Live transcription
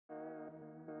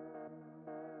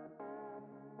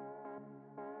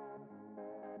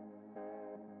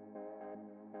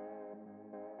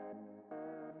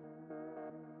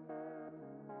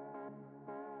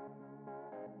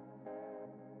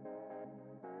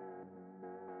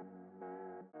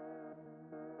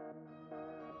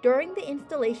During the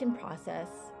installation process,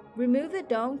 remove the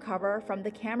dome cover from the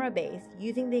camera base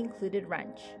using the included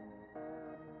wrench.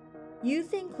 Use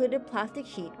the included plastic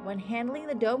sheet when handling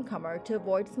the dome cover to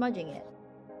avoid smudging it.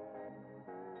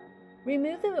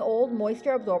 Remove the old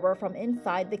moisture absorber from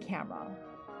inside the camera.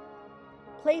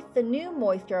 Place the new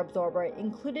moisture absorber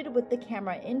included with the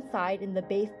camera inside in the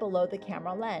base below the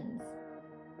camera lens.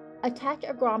 Attach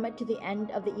a grommet to the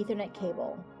end of the Ethernet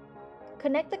cable.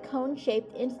 Connect the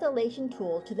cone-shaped installation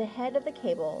tool to the head of the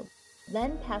cable,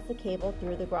 then pass the cable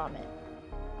through the grommet.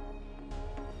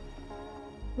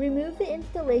 Remove the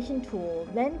installation tool,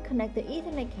 then connect the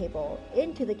Ethernet cable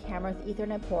into the camera's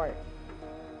Ethernet port.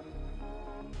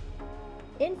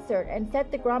 Insert and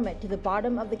set the grommet to the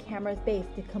bottom of the camera's base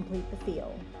to complete the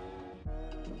seal.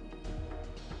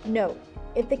 Note: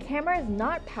 if the camera is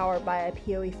not powered by a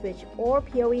PoE switch or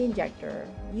PoE injector,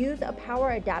 use a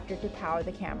power adapter to power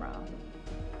the camera.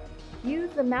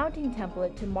 Use the mounting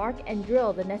template to mark and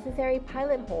drill the necessary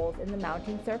pilot holes in the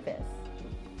mounting surface.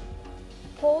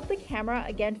 Hold the camera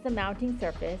against the mounting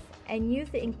surface and use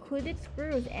the included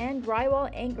screws and drywall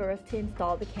anchors to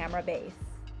install the camera base.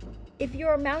 If you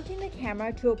are mounting the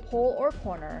camera to a pole or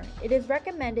corner, it is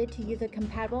recommended to use a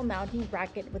compatible mounting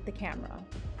bracket with the camera.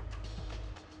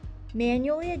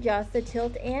 Manually adjust the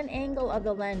tilt and angle of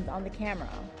the lens on the camera.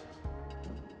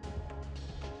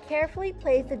 Carefully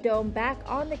place the dome back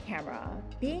on the camera,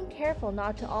 being careful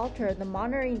not to alter the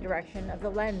monitoring direction of the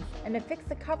lens, and affix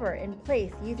the cover in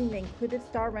place using the included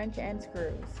star wrench and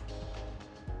screws.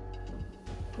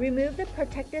 Remove the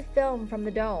protective film from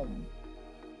the dome.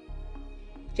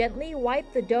 Gently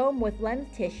wipe the dome with lens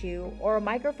tissue or a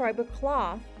microfiber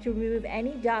cloth to remove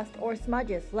any dust or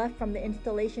smudges left from the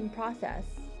installation process.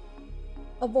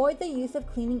 Avoid the use of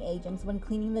cleaning agents when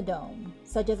cleaning the dome,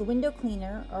 such as window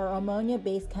cleaner or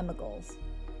ammonia-based chemicals.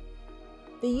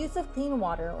 The use of clean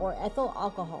water or ethyl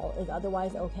alcohol is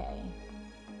otherwise okay.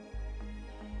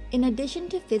 In addition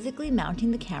to physically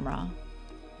mounting the camera,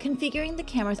 configuring the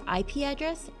camera's IP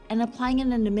address and applying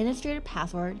an administrator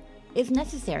password is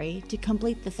necessary to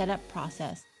complete the setup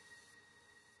process.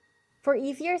 For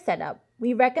easier setup,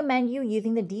 we recommend you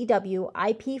using the DW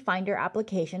IP Finder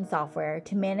application software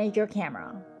to manage your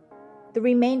camera. The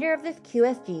remainder of this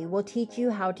QSG will teach you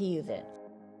how to use it.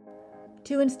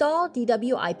 To install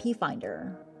DW IP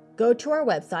Finder, go to our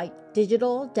website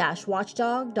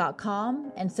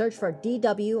digital-watchdog.com and search for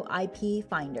DW IP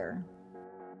Finder.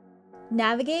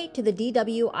 Navigate to the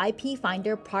DW IP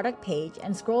Finder product page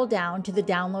and scroll down to the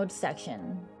Downloads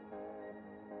section.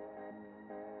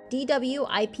 DW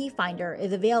IP Finder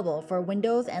is available for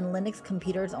Windows and Linux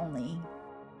computers only.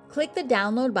 Click the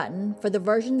Download button for the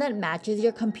version that matches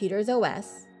your computer's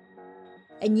OS,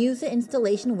 and use the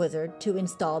installation wizard to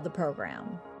install the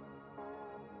program.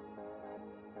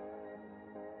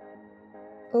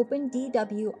 Open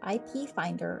DW IP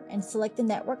Finder and select the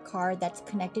network card that's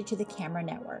connected to the camera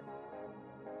network.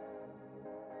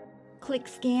 Click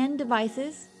Scan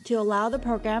Devices to allow the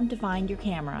program to find your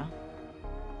camera.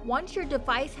 Once your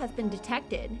device has been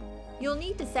detected, you'll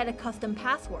need to set a custom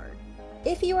password.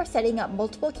 If you are setting up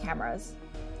multiple cameras,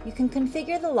 you can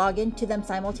configure the login to them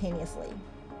simultaneously.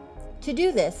 To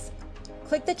do this,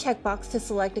 click the checkbox to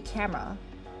select a camera,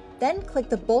 then click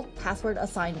the Bulk Password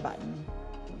Assign button.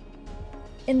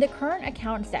 In the Current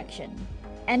Account section,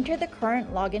 enter the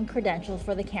current login credentials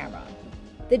for the camera.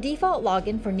 The default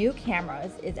login for new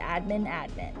cameras is admin.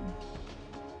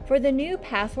 For the new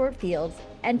password fields,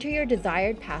 enter your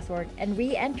desired password and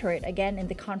re-enter it again in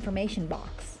the confirmation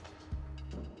box.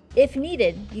 If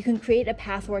needed, you can create a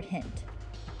password hint.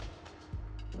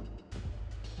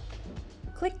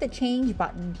 Click the Change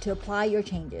button to apply your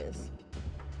changes.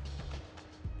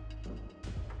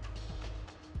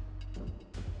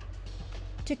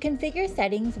 To configure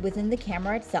settings within the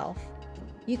camera itself,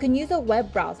 you can use a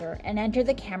web browser and enter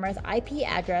the camera's IP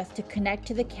address to connect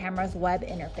to the camera's web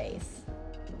interface.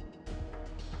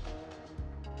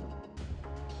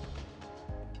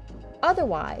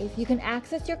 Otherwise, you can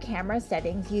access your camera's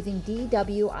settings using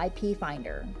DW IP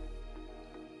Finder.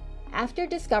 After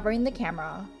discovering the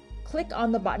camera, click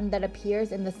on the button that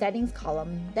appears in the Settings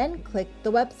column, then click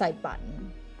the Website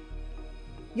button.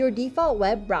 Your default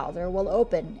web browser will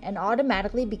open and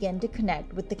automatically begin to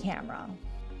connect with the camera.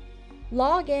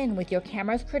 Log in with your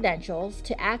camera's credentials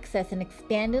to access an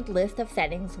expanded list of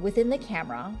settings within the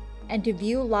camera and to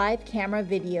view live camera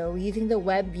video using the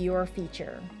Web Viewer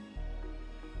feature.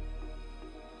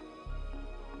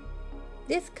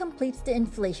 This completes the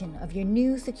installation of your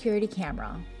new security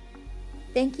camera.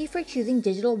 Thank you for choosing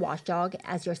Digital Watchdog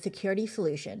as your security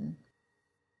solution.